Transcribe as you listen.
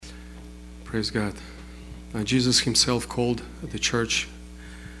Praise God. Jesus himself called the church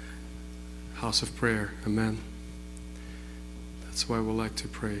house of prayer. Amen. That's why we like to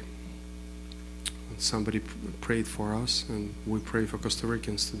pray. Somebody prayed for us, and we pray for Costa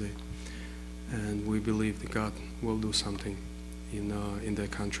Ricans today. And we believe that God will do something in their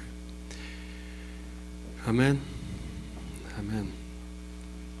country. Amen. Amen.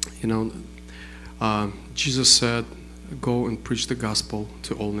 You know, Jesus said, "Go and preach the gospel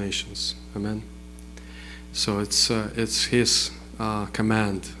to all nations." Amen. So it's His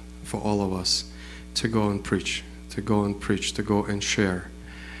command for all of us to go and preach, to go and share.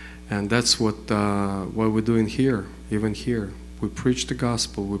 And that's what we're doing here, even here. We preach the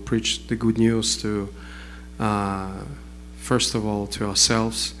gospel. We preach the good news to, first of all, to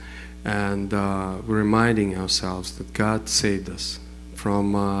ourselves, and we're reminding ourselves that God saved us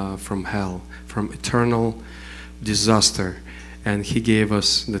from hell, from eternal disaster, and He gave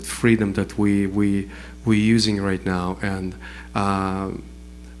us that freedom that we're using right now. And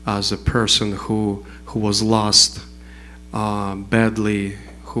as a person who was lost badly,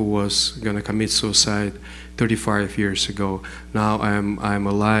 who was going to commit suicide 35 years ago, now I'm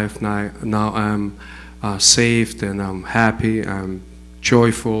alive. Now I'm saved, and I'm happy. I'm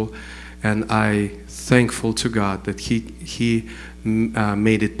joyful, and I thankful to God that He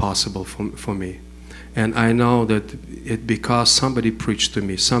made it possible for me. And I know that it because somebody preached to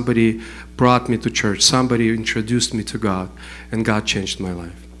me, somebody brought me to church, somebody introduced me to God, and God changed my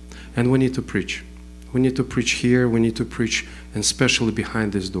life. And we need to preach. We need to preach here. We need to preach, and especially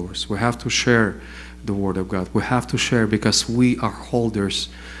behind these doors. We have to share the Word of God. We have to share because we are holders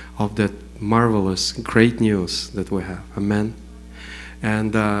of that marvelous, great news that we have. Amen.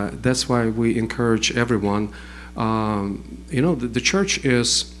 And that's why we encourage everyone. You know, the church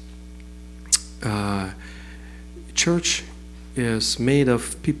is made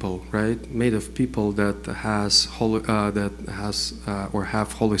of people, right? Made of people that have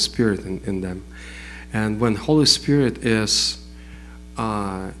Holy Spirit in them. And when Holy Spirit is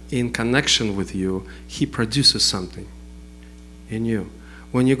in connection with you, He produces something in you.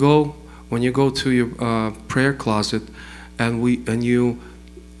 When you go to your prayer closet, and you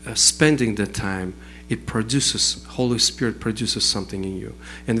spending that time, Holy Spirit produces something in you.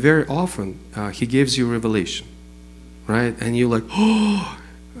 And very often, He gives you revelation, right? And you're like, oh,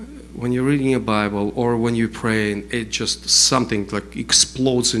 when you're reading a Bible or when you pray, and it just something like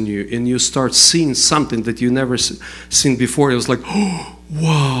explodes in you, and you start seeing something that you never seen before. It was like, oh,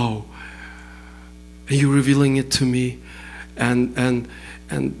 wow. And you're revealing it to me. And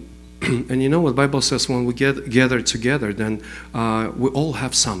you know what the Bible says, when we gather together, then we all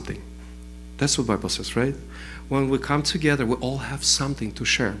have something. That's what the Bible says, right? When we come together, we all have something to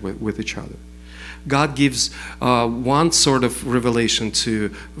share with each other. God gives one sort of revelation to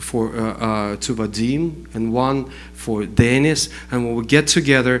Vadim, and one for Dennis. And when we get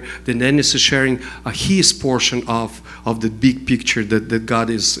together, then Dennis is sharing his portion of the big picture that God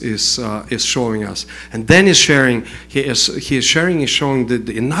is showing us. And Dennis showing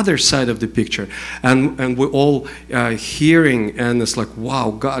another side of the picture. And we're all hearing, and it's like, wow,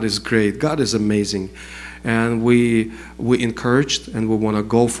 God is great. God is amazing. And we encouraged, and we want to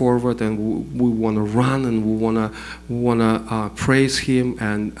go forward, and we want to run, and we want to praise Him,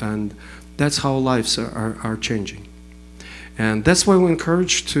 and that's how lives are changing. And that's why we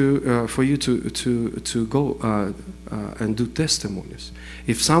encourage for you to go and do testimonies.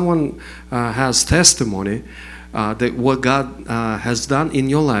 If someone has testimony that what God has done in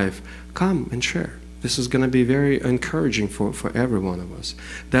your life, come and share. This is going to be very encouraging for every one of us.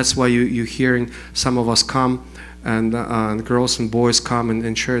 That's why you're hearing some of us come, and girls and boys come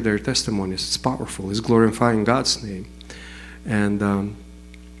and share their testimonies. It's powerful. It's glorifying God's name.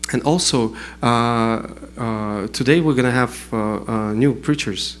 And also, today we're going to have new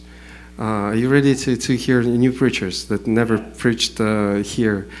preachers. Are you ready to hear new preachers that never preached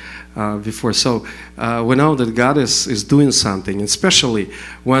here before? So we know that God is doing something, especially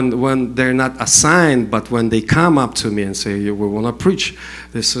when they're not assigned, but when they come up to me and say, we want to preach.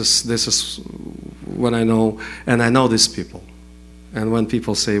 This is what I know, and I know these people. And when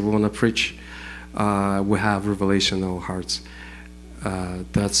people say we want to preach, we have revelation in our hearts.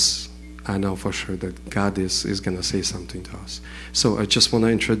 I know for sure that God is going to say something to us. So I just want to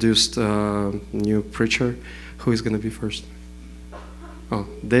introduce a new preacher. Who is going to be first? Oh,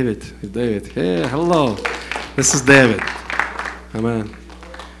 David. Hey, hello. This is David. Amen.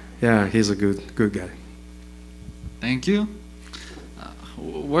 Yeah, he's a good guy. Thank you.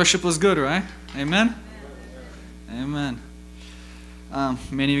 Worship was good, right? Amen? Amen.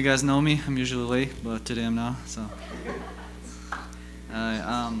 Many of you guys know me. I'm usually late, but today I'm not. So,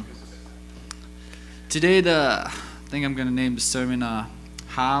 Today, I think I'm going to name the sermon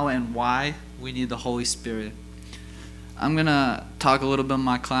How and Why We Need the Holy Spirit. I'm going to talk a little bit in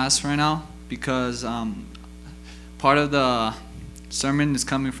my class right now because part of the sermon is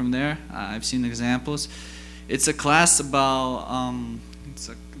coming from there. I've seen examples. It's a class about,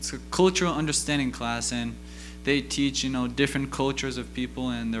 it's a cultural understanding class, and they teach, different cultures of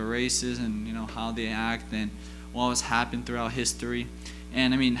people and their races and, how they act and what has happened throughout history.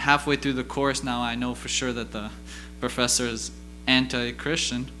 And I mean, halfway through the course now, I know for sure that the professor is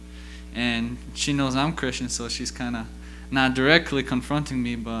anti-Christian, and she knows I'm Christian, so she's kind of not directly confronting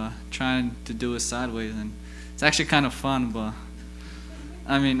me, but trying to do it sideways. And it's actually kind of fun, but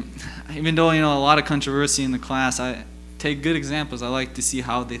I mean, even though, a lot of controversy in the class, I take good examples. I like to see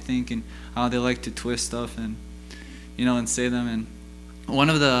how they think and how they like to twist stuff and, and say them. And one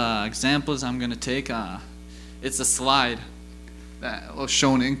of the examples I'm going to take, it's a slide that was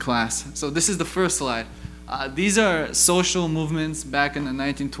shown in class. So this is the first slide. These are social movements back in the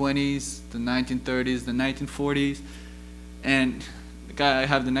 1920s, the 1930s, the 1940s. And I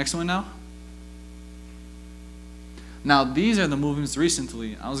have the next one now. Now, these are the movements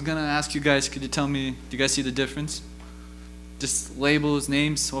recently. I was going to ask you guys, could you tell me, do you guys see the difference? Just labels,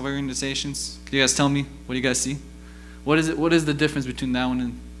 names of organizations. Could you guys tell me? What do you guys see? What is the difference between that one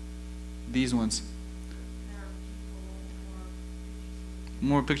and these ones?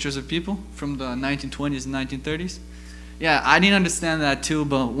 More pictures of people from the 1920s and 1930s? Yeah, I didn't understand that too,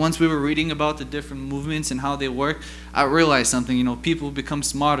 but once we were reading about the different movements and how they work, I realized something. People become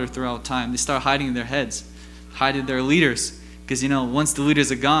smarter throughout time. They start hiding their heads, hiding their leaders. Because, once the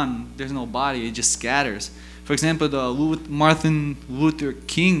leaders are gone, there's no body. It just scatters. For example, the Martin Luther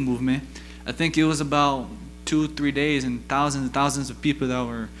King movement, I think it was about 2-3 days and thousands of people that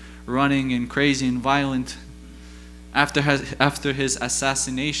were running and crazy and violent. After his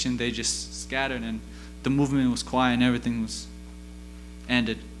assassination, they just scattered and the movement was quiet and everything was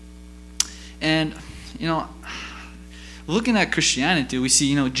ended. And, looking at Christianity, we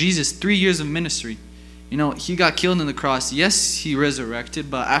see, Jesus, 3 years of ministry. He got killed on the cross. Yes, he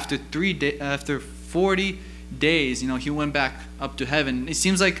resurrected, but after 40 days, he went back up to heaven. It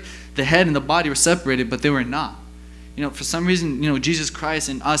seems like the head and the body were separated, but they were not. For some reason, Jesus Christ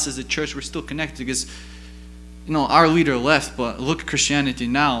and us as a church, we're still connected because our leader left, but look at Christianity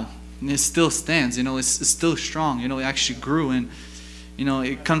now. It still stands, it's still strong. It actually grew and,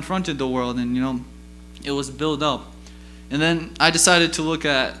 it confronted the world and, it was built up. And then I decided to look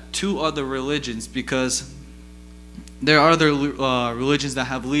at 2 other religions because there are other religions that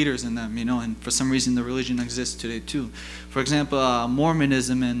have leaders in them, and for some reason the religion exists today too. For example,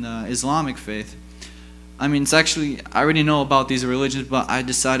 Mormonism and Islamic faith. I mean, it's actually, I already know about these religions, but I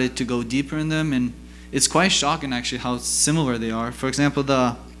decided to go deeper in them, and it's quite shocking actually how similar they are. For example,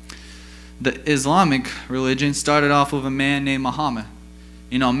 the Islamic religion started off with a man named Muhammad.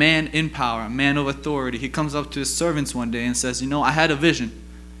 A man in power, a man of authority. He comes up to his servants one day and says, I had a vision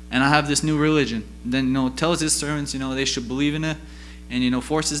and I have this new religion. Then, tells his servants, they should believe in it and,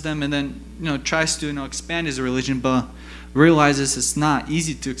 forces them, and then, tries to, expand his religion, but realizes it's not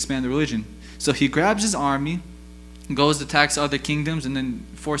easy to expand the religion. So he grabs his army, goes to tax other kingdoms, and then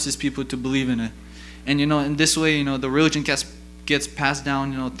forces people to believe in it. And, in this way, the religion gets passed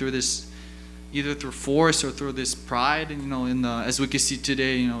down, through this, either through force or through this pride, and, as we can see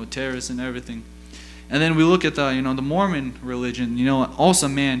today, terrorists and everything. And then we look at the, the Mormon religion, also a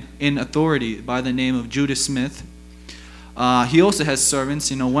man in authority by the name of Judah Smith. He also has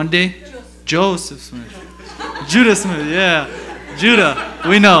servants, one day, Joseph Smith. Judah Smith, yeah. Judah,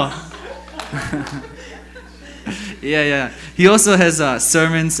 we know. Yeah. He also has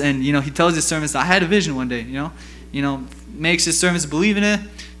servants, and he tells his servants, I had a vision one day. Makes his servants believe in it.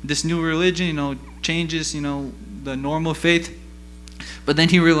 This new religion, changes, the normal faith. But then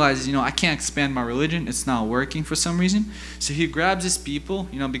he realizes, I can't expand my religion. It's not working for some reason. So he grabs his people,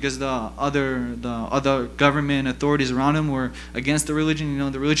 because the other government authorities around him were against the religion.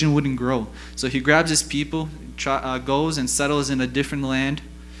 The religion wouldn't grow. So he grabs his people, goes and settles in a different land.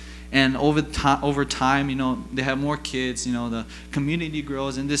 And over time, they have more kids. The community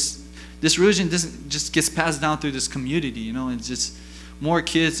grows, and this religion doesn't just gets passed down through this community. It's just more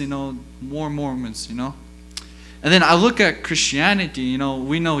kids. More Mormons. And then I look at Christianity.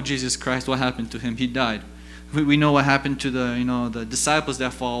 We know Jesus Christ. What happened to him? He died. We know what happened to the the disciples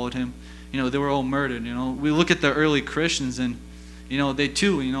that followed him. They were all murdered. We look at the early Christians, and they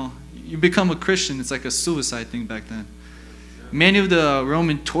too. You become a Christian. It's like a suicide thing back then. Many of the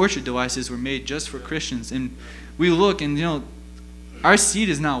Roman torture devices were made just for Christians, and we look, and our seed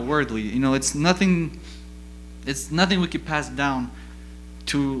is not worldly. It's nothing we could pass down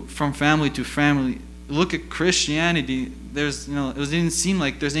from family to family look at Christianity, there's, it didn't seem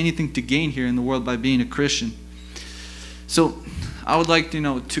like there's anything to gain here in the world by being a Christian. So I would like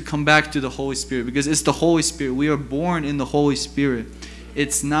to come back to the Holy Spirit, because it's the Holy Spirit. We are born in the Holy Spirit.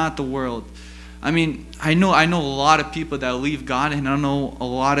 It's not the world. I mean, I know a lot of people that leave God, and I know a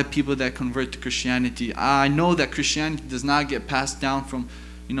lot of people that convert to Christianity. I know that Christianity does not get passed down from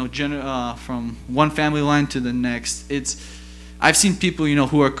from one family line to the next. I've seen people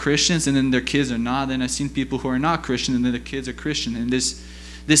who are Christians and then their kids are not, and I've seen people who are not Christian and then their kids are Christian. And this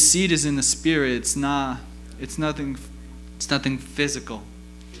seed is in the spirit. It's nothing physical.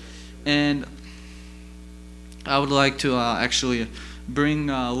 And I would like to actually bring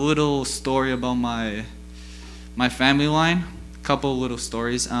a little story about my family line. A couple little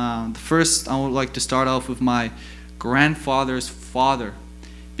stories. The first, I would like to start off with my grandfather's father,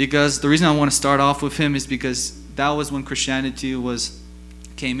 because the reason I want to start off with him is because that was when Christianity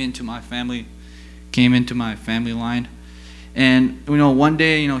came into my family line. And one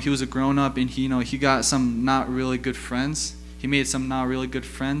day, he was a grown up, and he got some not really good friends. He made some not really good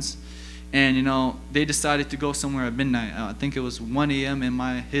friends, and they decided to go somewhere at midnight. I think it was 1 a.m.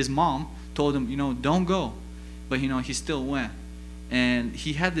 and his mom told him, don't go, but he still went. And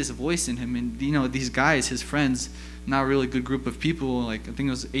he had this voice in him, and these guys, his friends, not really good group of people, like I think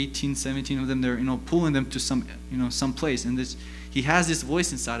it was 18, 17 of them, they're pulling them to some place, and he has this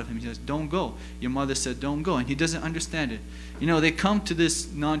voice inside of him. He says, don't go. Your mother said don't go, and he doesn't understand it. They come to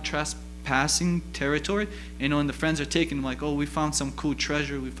this non-trespassing territory, and the friends are taking him, like, oh, we found some cool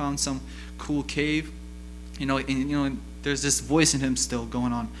treasure, we found some cool cave, and there's this voice in him still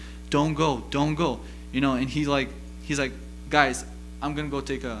going on, don't go, and he's like, guys, I'm gonna go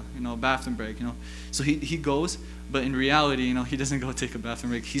take a bathroom break, So he goes, but in reality, he doesn't go take a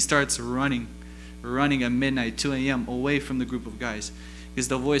bathroom break. He starts running at midnight, 2 a.m. away from the group of guys, because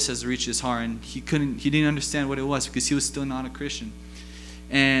the voice has reached his heart, and he didn't understand what it was, because he was still not a Christian.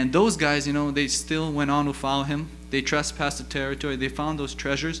 And those guys, they still went on to follow him. They trespassed the territory. They found those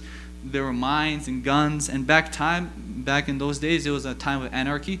treasures. There were mines and guns, and back in those days, it was a time of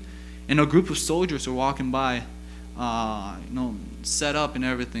anarchy, and a group of soldiers were walking by, set up and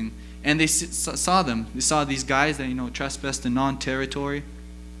everything, and they saw them. They saw these guys that trespassed the non-territory,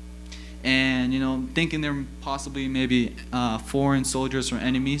 and thinking they're possibly maybe foreign soldiers or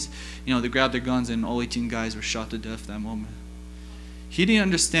enemies. They grabbed their guns, and all 18 guys were shot to death that moment. He didn't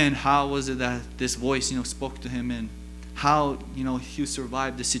understand how was it that this voice spoke to him, and how he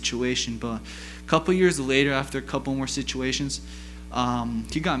survived the situation. But a couple years later, after a couple more situations,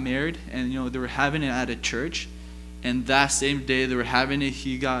 he got married, and they were having it at a church. And that same day they were having it,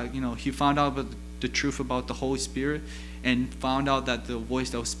 he found out about the truth about the Holy Spirit, and found out that the voice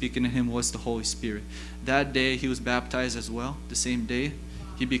that was speaking to him was the Holy Spirit. That day he was baptized as well. The same day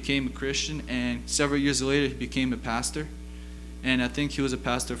he became a Christian, and several years later he became a pastor. And I think he was a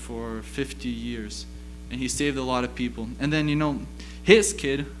pastor for 50 years, and he saved a lot of people. And then his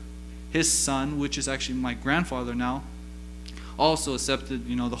kid, his son, which is actually my grandfather now, also accepted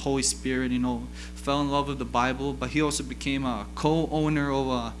the Holy Spirit, fell in love with the Bible, but he also became a co-owner of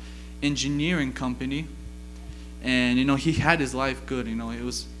a engineering company. And he had his life good.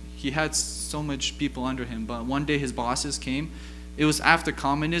 He had so much people under him, but one day his bosses came. It was after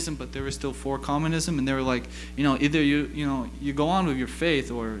communism, but they were still for communism, and they were like, either you go on with your faith,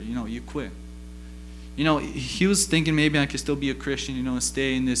 or you quit. He was thinking maybe I could still be a Christian,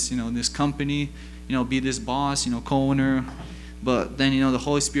 stay in this this company, be this boss, co-owner. But then the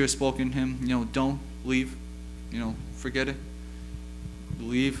Holy Spirit spoke in him, don't leave, forget it,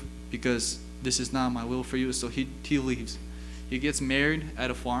 leave, because this is not my will for you. So he leaves. He gets married at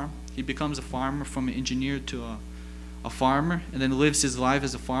a farm. He becomes a farmer, from an engineer to a farmer, and then lives his life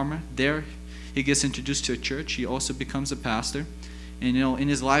as a farmer. There he gets introduced to a church. He also becomes a pastor, and in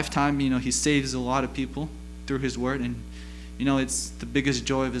his lifetime, he saves a lot of people through his word, and it's the biggest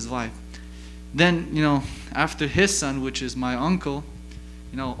joy of his life. Then after his son, which is my uncle,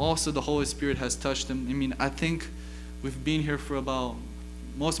 also the Holy Spirit has touched him. I think we've been here for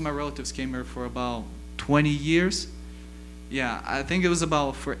most of my relatives came here for about 20 years. Yeah, I think it was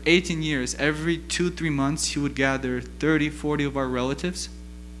for 18 years. Every 2-3 months, he would gather 30, 40 of our relatives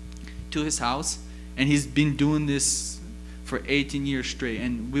to his house, and he's been doing this for 18 years straight.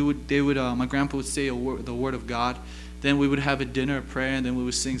 And my grandpa would say the word of God. Then we would have a dinner, a prayer, and then we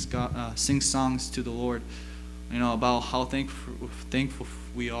would sing songs to the Lord, about how thankful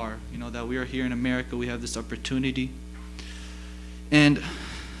we are, that we are here in America. We have this opportunity, and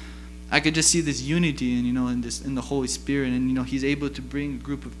I could just see this unity, and in the Holy Spirit, and he's able to bring a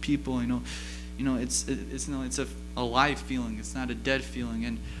group of people, it's a alive feeling. It's not a dead feeling.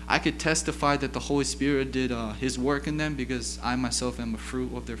 And I could testify that the Holy Spirit did His work in them, because I myself am a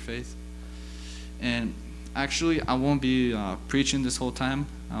fruit of their faith. And actually, I won't be preaching this whole time.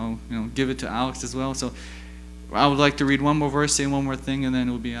 I'll give it to Alex as well. So I would like to read one more verse, say one more thing, and then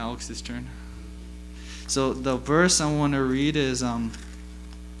it will be Alex's turn. So the verse I want to read is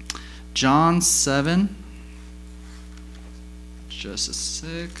John 7. Just a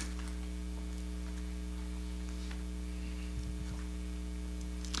sec.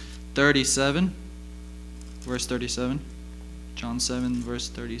 Verse 37. John 7, verse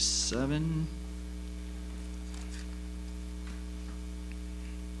 37.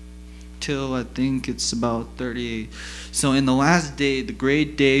 Till I think it's about 38. So in the last day, the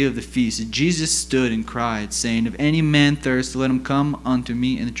great day of the feast, Jesus stood and cried, saying, If any man thirst, let him come unto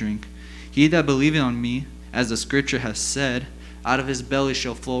me and drink. He that believeth on me, as the scripture has said, out of his belly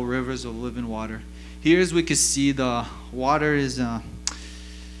shall flow rivers of living water. Here, as we can see, the water is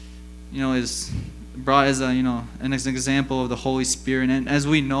brought as an example of the Holy Spirit. And as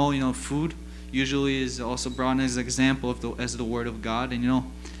we know, food usually is also brought as an example of as the Word of God. And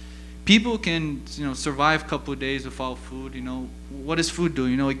people can survive a couple of days without food. What does food do?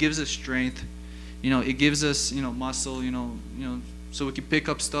 It gives us strength. It gives us muscle. So we can pick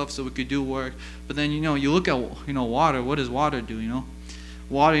up stuff, so we could do work. But then you look at water. What does water do?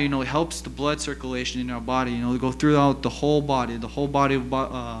 Water it helps the blood circulation in our body. To go throughout the whole body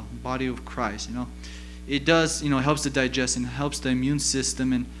of Christ. It does helps to digest and helps the immune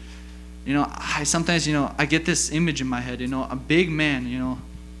system. And I sometimes I get this image in my head. A big man.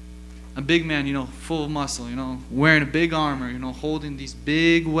 A big man, full of muscle, wearing a big armor, holding these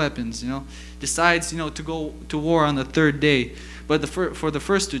big weapons, decides, to go to war on the third day. But for the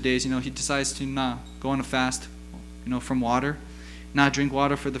first 2 days, he decides to not go on a fast, from water, not drink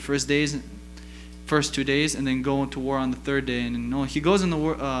water for the first 2 days, and then go into war on the third day. And he goes to the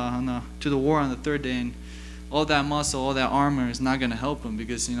war on the third day, and all that muscle, all that armor is not going to help him,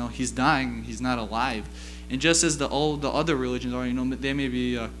 because he's dying, he's not alive. And just as all the other religions are, they may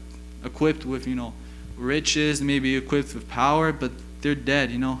be equipped with riches, maybe equipped with power, but they're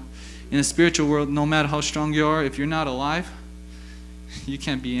dead. In the spiritual world, no matter how strong you are, if you're not alive, you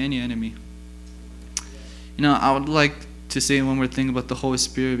can't be any enemy. I would like to say one more thing about the Holy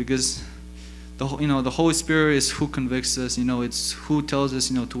Spirit, because the Holy Spirit is who convicts us. It's who tells us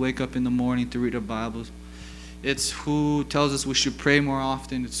to wake up in the morning to read our Bibles. It's who tells us we should pray more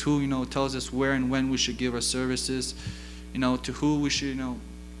often. It's who tells us where and when we should give our services. To who we should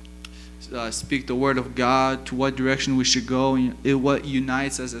speak the word of God, to what direction we should go. What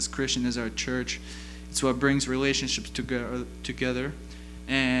unites us as Christians is our church. It's what brings relationships together.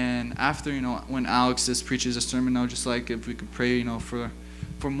 And after when Alex just preaches a sermon, I would just like if we could pray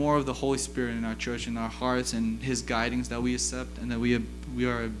for more of the Holy Spirit in our church, in our hearts, and His guidings that we accept, and that we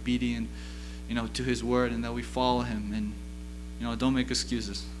are obedient to His word, and that we follow Him, and don't make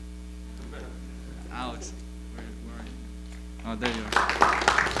excuses. Alex, where are you? Oh, there you are.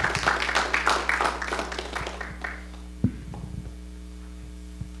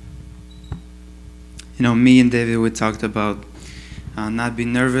 Me and David, we talked about not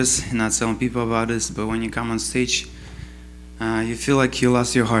being nervous and not telling people about this, but when you come on stage, you feel like you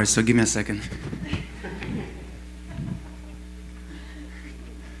lost your heart, so give me a second.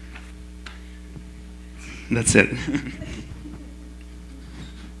 That's it.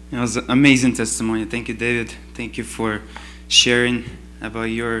 It was an amazing testimony. Thank you, David. Thank you for sharing about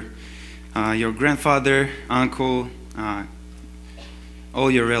your grandfather, uncle,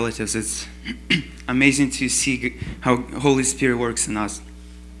 all your relatives. It's amazing to see how Holy Spirit works in us.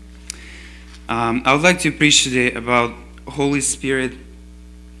 I would like to preach today about Holy Spirit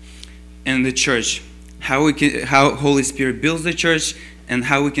and the church, how Holy Spirit builds the church, and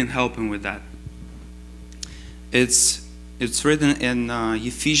how we can help Him with that. It's written in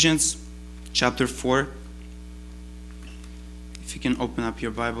Ephesians chapter 4. If you can open up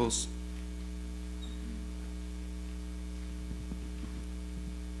your Bibles.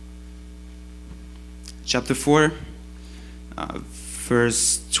 Chapter 4,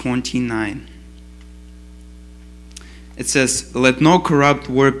 verse 29. It says, "Let no corrupt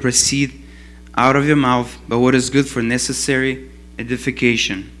word proceed out of your mouth, but what is good for necessary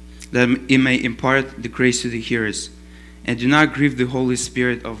edification, that it may impart the grace to the hearers. And do not grieve the Holy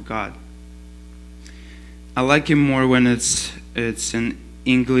Spirit of God." I like it more when it's an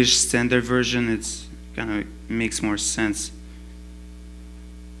English Standard Version. It's kind of makes more sense.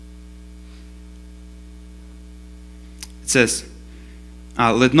 It says,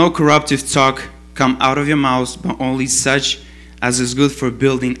 "Let no corruptive talk come out of your mouths, but only such as is good for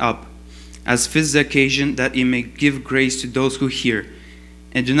building up, as fits the occasion, that he may give grace to those who hear.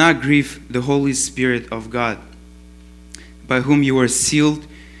 And do not grieve the Holy Spirit of God, by whom you are sealed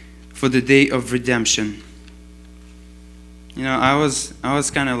for the day of redemption. I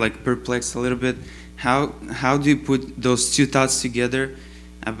was kind of like perplexed a little bit. How do you put those two thoughts together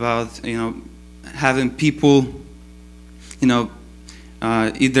about having people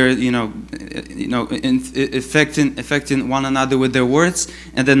either affecting one another with their words,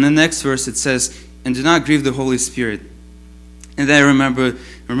 and then the next verse it says, and do not grieve the Holy Spirit. And then I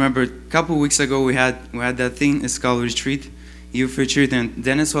remember a couple of weeks ago we had that thing. It's called retreat, youth retreat, and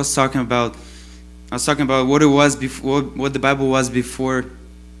Dennis was talking about what it was before, what the Bible was before.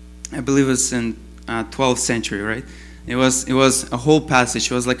 I believe it was in 12th century, right? It was a whole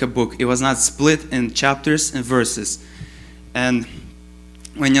passage. It was like a book. It was not split in chapters and verses. And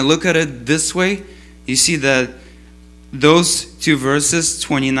when you look at it this way, you see that those two verses,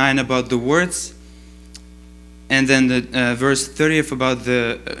 29 about the words, and then the verse 30 about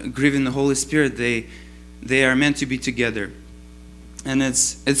the grieving the Holy Spirit, they are meant to be together. And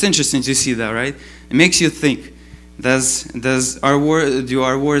it's interesting to see that, right? It makes you think. Do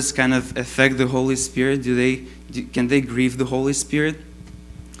our words kind of affect the Holy Spirit? Can they grieve the Holy Spirit?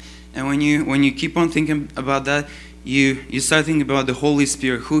 And when you keep on thinking about that, you start thinking about the Holy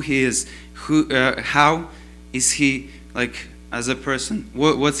Spirit, who He is, how is He like as a person?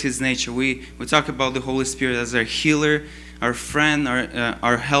 What's His nature? We talk about the Holy Spirit as our healer, our friend,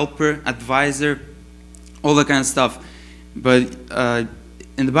 our helper, advisor, all that kind of stuff. But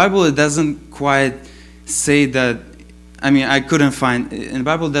in the Bible, it doesn't quite say that. I mean, I couldn't find in the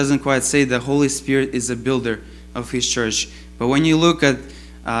Bible. It doesn't quite say the Holy Spirit is a builder of His church. But when you look at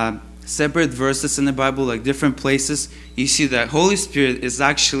separate verses in the Bible, like different places, you see that Holy Spirit is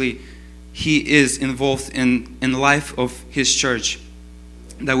actually, He is involved in the life of His church.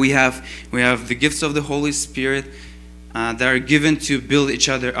 That we have the gifts of the Holy Spirit that are given to build each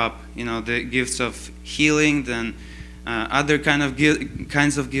other up. The gifts of healing, then other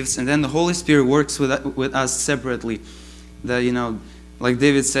kinds of gifts, and then the Holy Spirit works with us separately. That like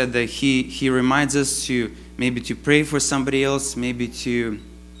David said, that he reminds us to maybe to pray for somebody else, maybe to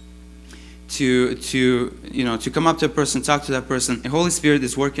come up to a person, talk to that person. The Holy Spirit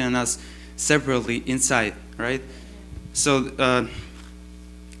is working on us separately inside, right? So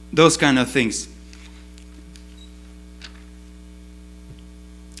those kind of things.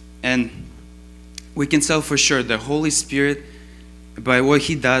 And we can tell for sure the Holy Spirit, by what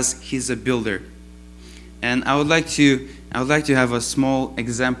He does, He's a builder. And I would like to have a small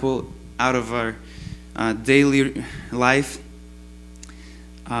example out of our daily life.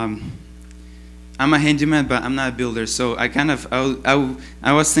 I'm a handyman, but I'm not a builder. So I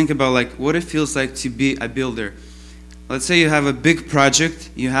was thinking about like what it feels like to be a builder. Let's say you have a big project.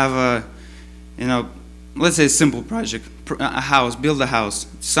 You have let's say a simple project, a house, build a house.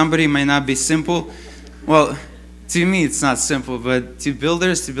 Somebody might not be simple. Well, to me it's not simple, but to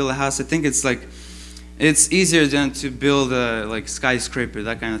builders, to build a house, I think it's easier than to build a like skyscraper,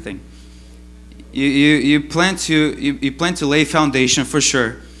 that kind of thing. You plan to lay foundation for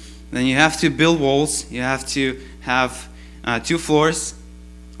sure. Then you have to build walls. You have to have 2 floors,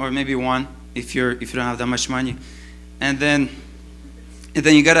 or maybe 1 if you don't have that much money, and then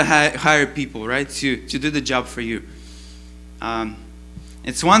you gotta hire people, right, to do the job for you.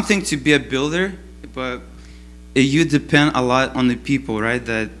 It's one thing to be a builder, but you depend a lot on the people, right,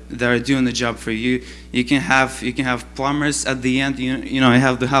 that are doing the job for you. You can have plumbers at the end. You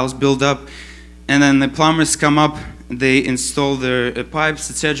have the house built up, and then the plumbers come up, they install their pipes,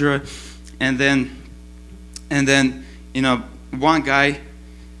 etc. And then one guy,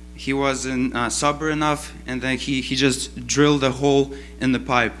 he wasn't sober enough, and then he just drilled a hole in the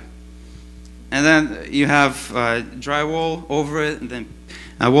pipe. And then you have drywall over it, and then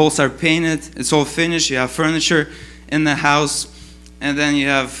walls are painted. It's all finished. You have furniture in the house, and then you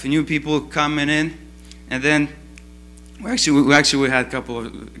have new people coming in, and then we had a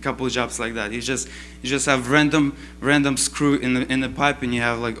couple of jobs like that. You just have random screw in the pipe, and you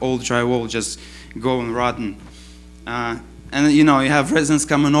have like old drywall just going rotten. And then, you have residents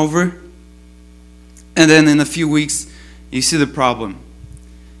coming over, and then in a few weeks you see the problem.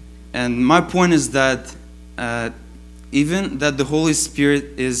 And my point is that even that the Holy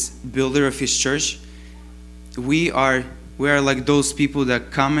Spirit is builder of His church, we are like those people that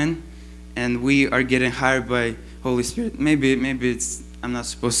come in, and we are getting hired by Holy Spirit. Maybe it's, I'm not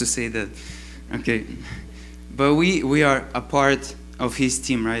supposed to say that, okay, but we are a part of His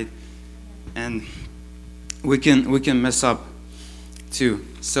team, right? And we can mess up too.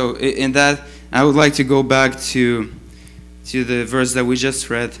 So in that, I would like to go back to the verse that we just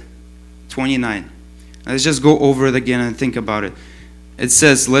read, 29. Let's just go over it again and think about it. It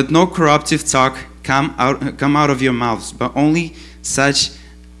says, "Let no corruptive talk come out of your mouths, but only such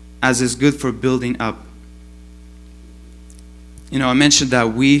as is good for building up." I mentioned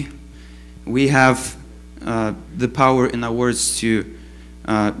that we have the power in our words to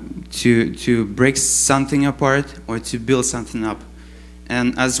break something apart or to build something up.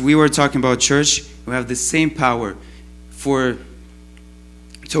 And as we were talking about church, we have the same power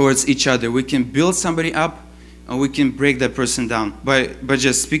towards each other. We can build somebody up, and we can break that person down by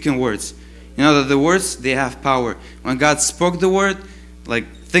just speaking words. That the words, they have power. When God spoke the word,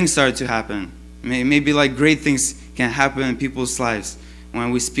 things started to happen. Maybe great things can happen in people's lives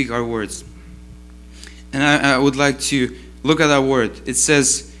when we speak our words. And I would like to look at that word. It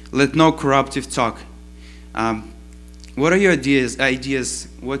says, "Let no corruptive talk." What are your ideas?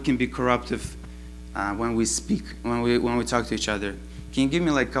 What can be corruptive when we speak, when we talk to each other? Can you give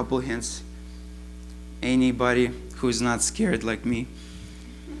me a couple hints? Anybody who's not scared like me?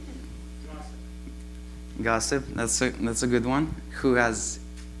 Gossip. That's a good one. Who has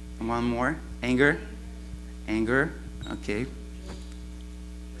one more? Anger. Okay.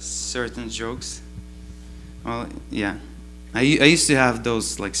 Certain jokes. Well, yeah. I used to have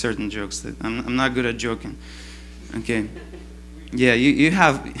those certain jokes that I'm not good at joking. Okay. Yeah, you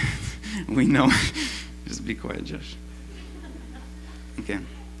have. We know. Just be quiet, Josh. Okay.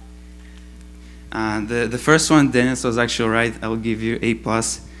 The first one, Dennis was actually right. I'll give you A+.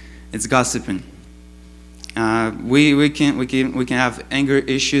 It's gossiping. We can have anger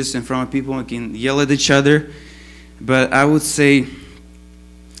issues in front of people. We can yell at each other, but I would say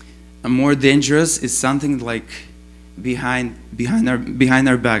more dangerous is something behind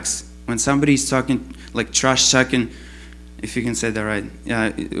our backs. When somebody's talking trash talking, if you can say that right.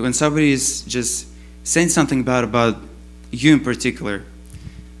 When somebody is just saying something bad about you in particular.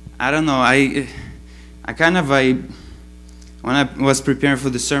 I don't know. When I was preparing for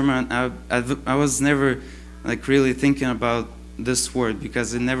the sermon, I was never really thinking about this word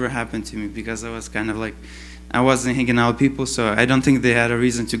because it never happened to me, because I was I wasn't hanging out with people, so I don't think they had a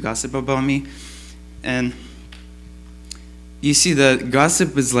reason to gossip about me. And you see that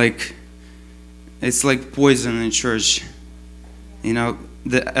gossip is it's like poison in church.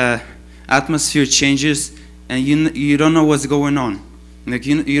 The atmosphere changes, and you don't know what's going on.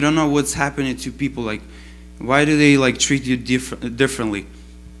 You don't know what's happening to people. Why do they treat you differently?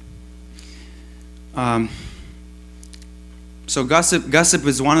 So gossip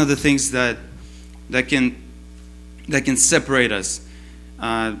is one of the things that can separate us.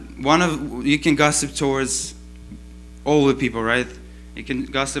 You can gossip towards all the people, right? You can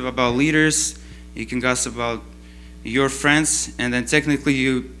gossip about leaders. You can gossip about your friends, and then technically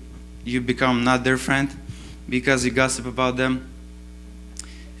you become not their friend because you gossip about them.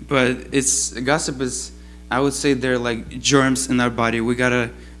 But gossip is, I would say, they're like germs in our body. We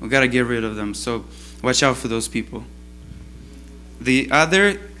gotta get rid of them. So watch out for those people. The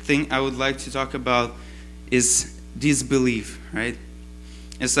other thing I would like to talk about is disbelief, right?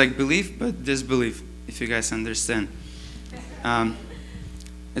 It's like belief, but disbelief, if you guys understand.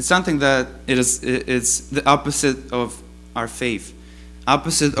 It's something that it's the opposite of our faith,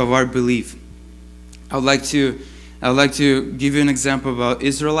 opposite of our belief. I would like to give you an example about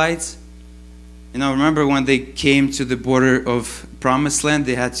Israelites. Remember when they came to the border of Promised Land,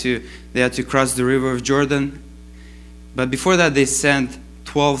 they had to cross the river of Jordan. But before that, they sent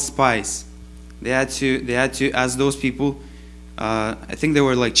 12 spies. They had to ask those people. I think they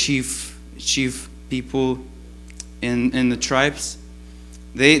were like chief people in the tribes.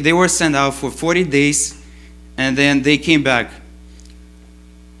 They were sent out for 40 days, and then they came back.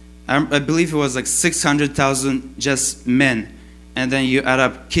 I believe it was like 600,000 just men, and then you add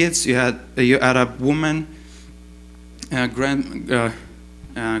up kids, you add up women, grandmas,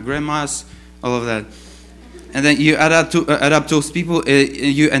 all of that, and then you add up those people.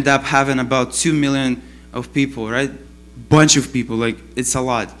 You end up having about 2 million of people, right? Bunch of people, like it's a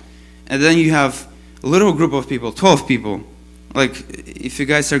lot. And then you have a little group of people, 12 people. Like if you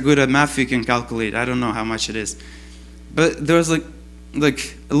guys are good at math, you can calculate. I don't know how much it is, but there was like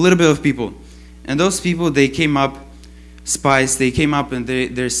a little bit of people, and those people, they came up, spies. They came up and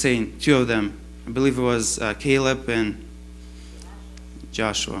they're saying, two of them, I believe it was Caleb and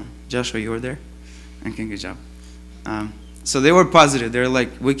Joshua. Joshua, you were there? Okay, good job. So they were positive. They're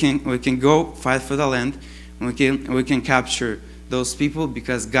like, we can go fight for the land. We can capture those people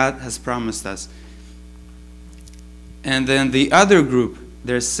because God has promised us. And then the other group,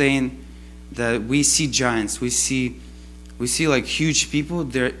 they're saying that we see giants. We see like huge people.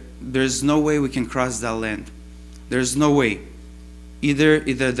 There's no way we can cross that land. There's no way. either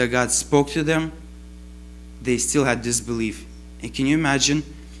that God spoke to them, they still had disbelief. And can you imagine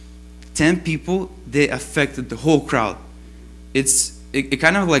 10 people, they affected the whole crowd? It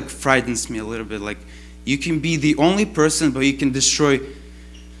kind of like frightens me a little bit. Like, you can be the only person, but you can destroy,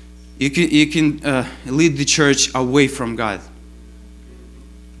 you can lead the church away from God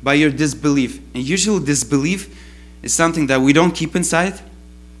by your disbelief. And usually disbelief is something that we don't keep inside.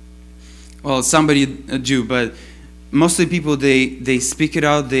 Well, somebody do, but mostly people, they speak it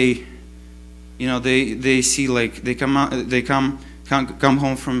out. They see, like, they come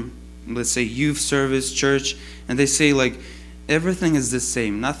home from, let's say, youth service, church, and they say, like, everything is the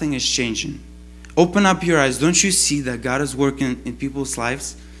same, nothing is changing. Open up your eyes. Don't you see that God is working in people's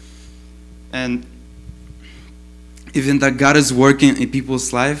lives? And even that God is working in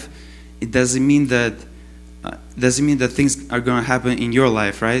people's life, it doesn't mean that things are going to happen in your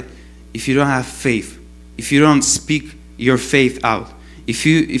life, right? If you don't have faith, if you don't speak your faith out, if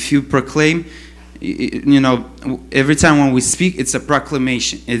you proclaim, every time when we speak, it's a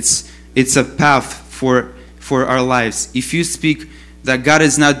proclamation. It's a path for our lives. If you speak that God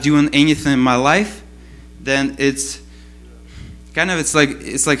is not doing anything in my life, then it's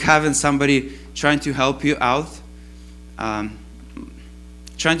like having somebody trying to help you out, help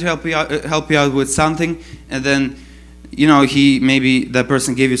you out with something, and then maybe that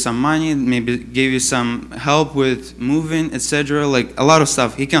person gave you some money, maybe gave you some help with moving, etc. Like a lot of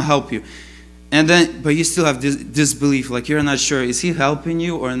stuff. He can help you, but you still have this disbelief. Like, you're not sure, is he helping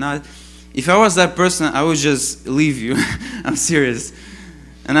you or not? If I was that person, I would just leave you. I'm serious.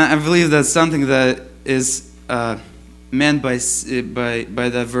 And I believe that's something that is meant by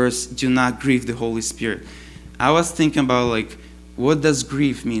that verse, do not grieve the Holy Spirit. I was thinking about, like, what does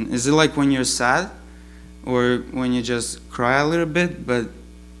grief mean? Is it like when you're sad or when you just cry a little bit? But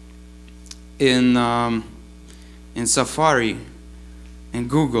in Safari, in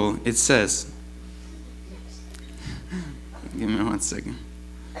Google, it says, give me 1 second.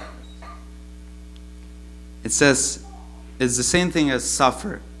 It says it's the same thing as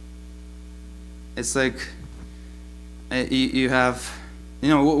suffer. It's like you have,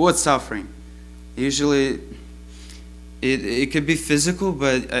 what's suffering? Usually it could be physical,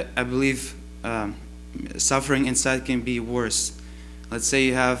 but I believe suffering inside can be worse. Let's say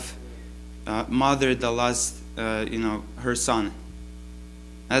you have a mother that lost her son.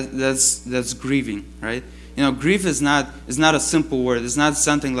 That's grieving, right? Grief is not a simple word. It's not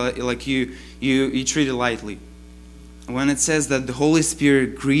something like you treat it lightly. When it says that the Holy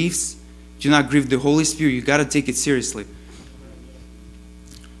Spirit grieves, do not grieve the Holy Spirit, you got to take it seriously.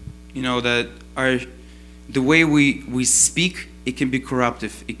 That the way we speak, it can be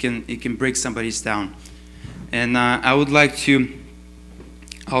corruptive. It can break somebody's down. And I would like to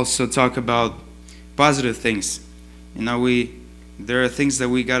also talk about positive things. There are things that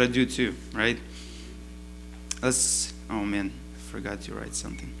we got to do too, right? Oh man, I forgot to write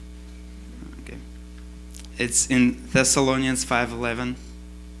something. Okay. It's in Thessalonians 5:11.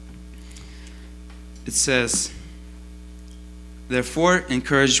 It says, therefore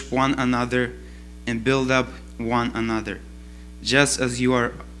encourage one another and build up one another, just as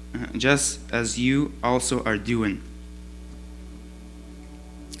you also are doing.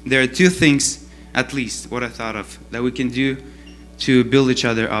 There are two things, at least what I thought of, that we can do to build each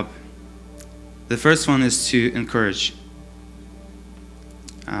other up. The first one is to encourage.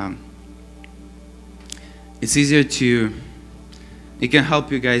 It's easier it can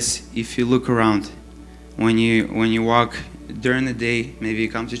help you guys if you look around. When you walk during the day, maybe you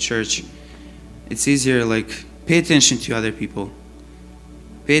come to church, it's easier, like, pay attention to other people.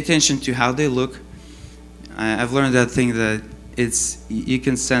 Pay attention to how they look. I've learned that thing that you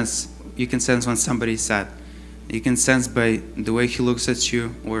can sense when somebody's sad. You can sense by the way he looks at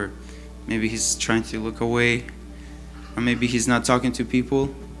you, or maybe he's trying to look away, or maybe he's not talking to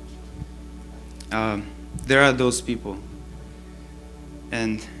people. There are those people.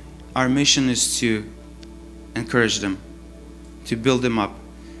 And our mission is to encourage them, to build them up.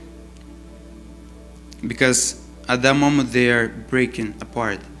 Because at that moment they are breaking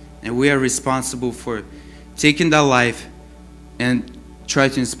apart. And we are responsible for taking that life and try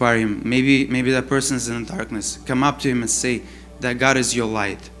to inspire him. Maybe that person is in darkness. Come up to him and say that God is your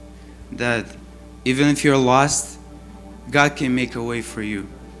light. That even if you're lost, God can make a way for you.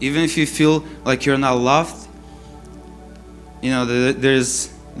 Even if you feel like you're not loved,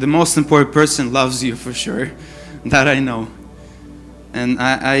 there's the most important person loves you for sure. That I know. And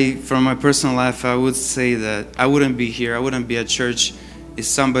I from my personal life, I would say that I wouldn't be here, I wouldn't be at church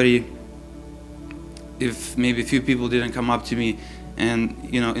if maybe a few people didn't come up to me and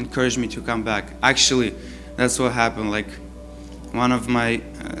encourage me to come back. Actually, that's what happened. Like, one of my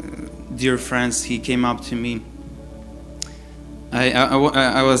dear friends, he came up to me. I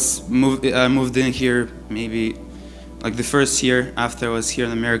moved in here maybe like the first year after I was here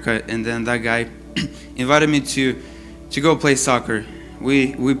in America, and then that guy invited me to go play soccer.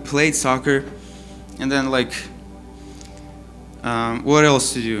 We played soccer, and then like what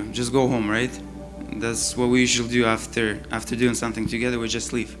else to do? Just go home, right? That's what we usually do after doing something together. We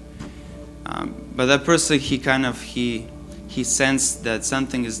just leave. But that person, he sensed that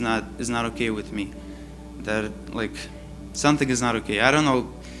something is not okay with me. That like something is not okay. I don't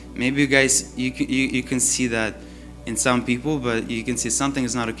know. Maybe you guys you can see that in some people, but you can see something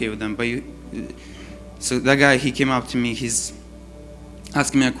is not okay with them. But so that guy, he came up to me. He's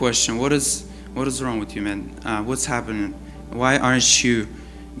asking me a question. What is wrong with you, man? What's happening? Why aren't you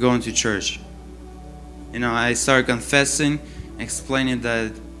going to church? You know, I started confessing, explaining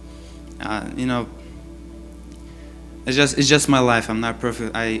that, you know, it's just my life. I'm not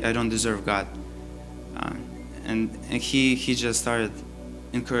perfect. I don't deserve God. And he just started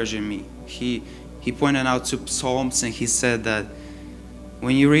encouraging me. He pointed out to Psalms, and he said that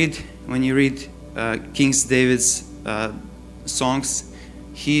when you read King David's songs,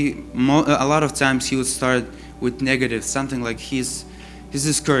 a lot of times he would start with negative, something like he's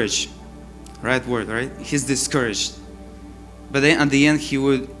discouraged. Right word, right? He's discouraged. But then at the end he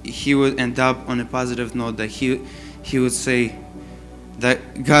would end up on a positive note, that he would say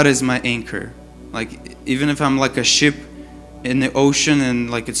that God is my anchor. Like even if I'm like a ship in the ocean and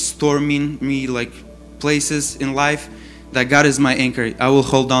like it's storming me like places in life, that God is my anchor. I will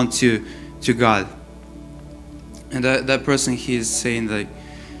hold on to God. And that person, he is saying that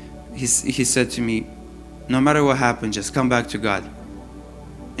he said to me, no matter what happens, just come back to God.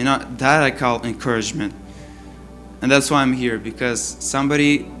 You know, that I call encouragement. And that's why I'm here, because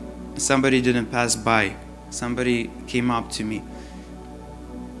somebody didn't pass by. Somebody came up to me.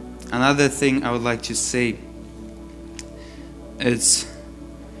 Another thing I would like to say is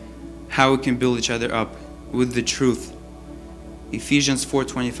how we can build each other up with the truth. Ephesians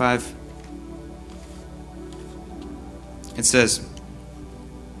 4:25, it says,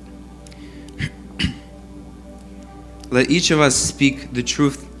 let each of us speak the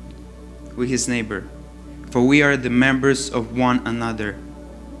truth with his neighbor, for we are the members of one another.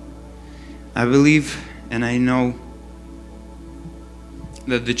 I believe and I know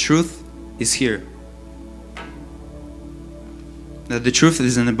that the truth is here. That the truth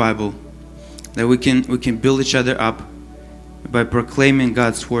is in the Bible. That we can build each other up by proclaiming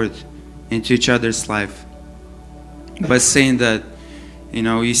God's word into each other's life. By saying that, you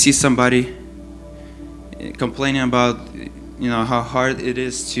know, you see somebody complaining about, you know, how hard it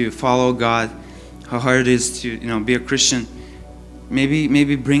is to follow God, how hard it is to, you know, be a Christian.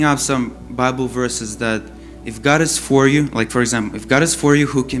 Maybe bring up some Bible verses that if God is for you, like for example, if God is for you,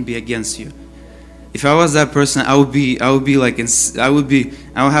 who can be against you? If I was that person, I would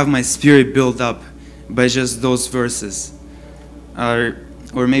have my spirit built up by just those verses, or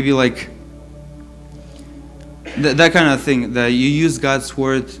maybe like that kind of thing, that you use God's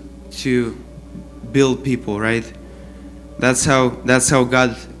word to build people, right? That's how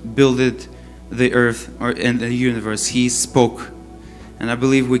God built the earth and the universe. He spoke. And I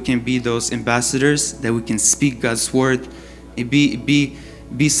believe we can be those ambassadors, that we can speak God's word and be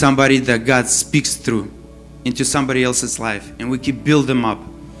somebody that God speaks through into somebody else's life, and we can build them up.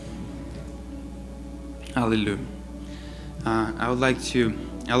 Hallelujah. I would like to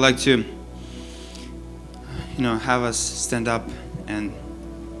you know, have us stand up, and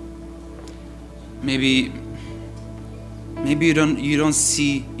maybe you don't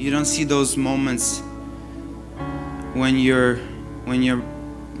see those moments when your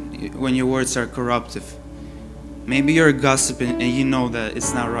words are corruptive. Maybe you're gossiping and you know that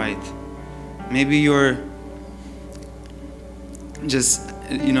it's not right. Maybe you're just,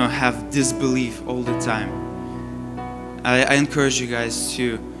 you know, have disbelief all the time. I encourage you guys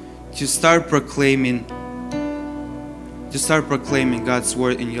to start proclaiming God's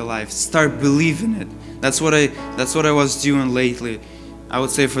word in your life. Start believing it. That's what I was doing lately. I would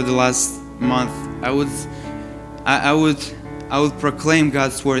say for the last month, I would proclaim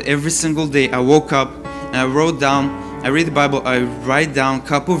God's word every single day. I woke up and I read the Bible, I write down a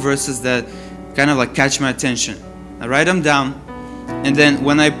couple verses that kind of like catch my attention. I write them down, and then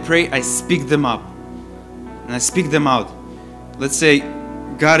when I pray, I speak them up. And I speak them out. Let's say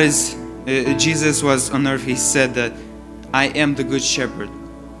Jesus was on earth. He said that I am the good shepherd,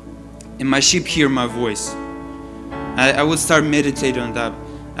 and my sheep hear my voice. I would start meditating on that.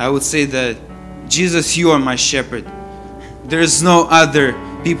 I would say that, Jesus, you are my shepherd. There's no other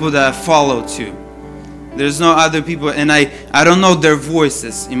people that I follow to. There's no other people, and I don't know their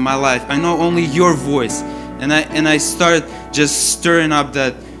voices in my life. I know only your voice. And I start just stirring up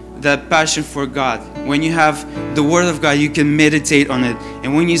that passion for God. When you have the Word of God, you can meditate on it.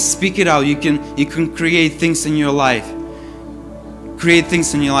 And when you speak it out, you can create things in your life. Create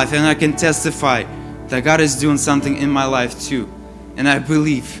things in your life. And I can testify that God is doing something in my life too. And I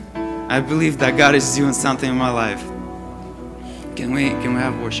believe that God is doing something in my life. Can we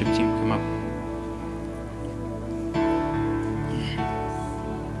have worship team come up?